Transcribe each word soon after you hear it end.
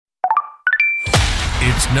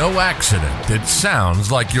It's no accident it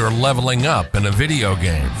sounds like you're leveling up in a video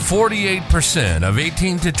game. 48% of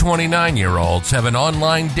 18 to 29-year-olds have an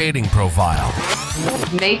online dating profile.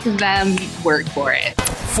 Make them work for it.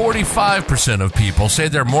 45% of people say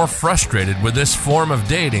they're more frustrated with this form of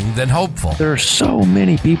dating than hopeful. There are so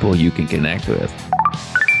many people you can connect with.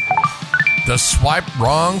 The Swipe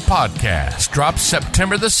Wrong podcast drops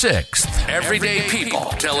September the 6th. Everyday people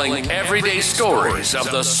telling everyday stories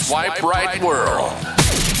of the swipe right world.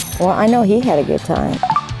 Well, I know he had a good time.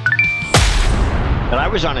 But I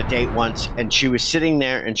was on a date once, and she was sitting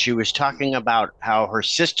there, and she was talking about how her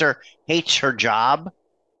sister hates her job,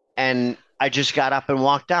 and I just got up and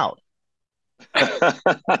walked out.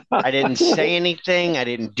 I didn't say anything. I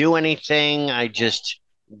didn't do anything. I just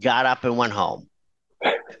got up and went home.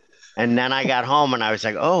 And then I got home, and I was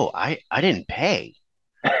like, oh, I didn't pay.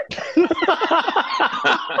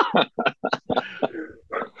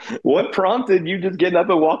 What prompted you just getting up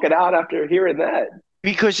and walking out after hearing that?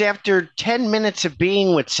 Because after 10 minutes of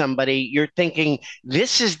being with somebody, you're thinking,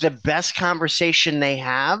 this is the best conversation they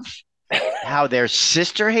have, how their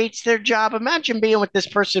sister hates their job. Imagine being with this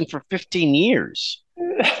person for 15 years.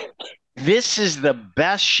 This is the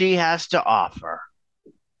best she has to offer.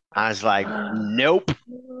 I was like, nope.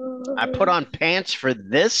 I put on pants for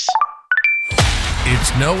this.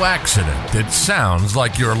 It's no accident it sounds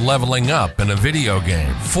like you're leveling up in a video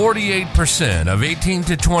game. 48% of 18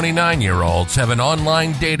 to 29-year-olds have an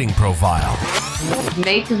online dating profile.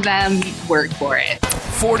 Make them work for it.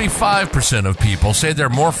 45% of people say they're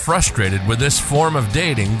more frustrated with this form of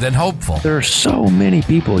dating than hopeful. There are so many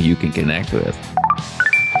people you can connect with.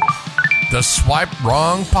 The Swipe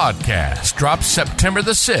Wrong podcast drops September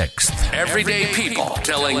the 6th. Everyday people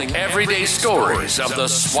telling everyday stories of the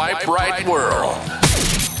swipe right world.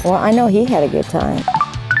 Well, I know he had a good time.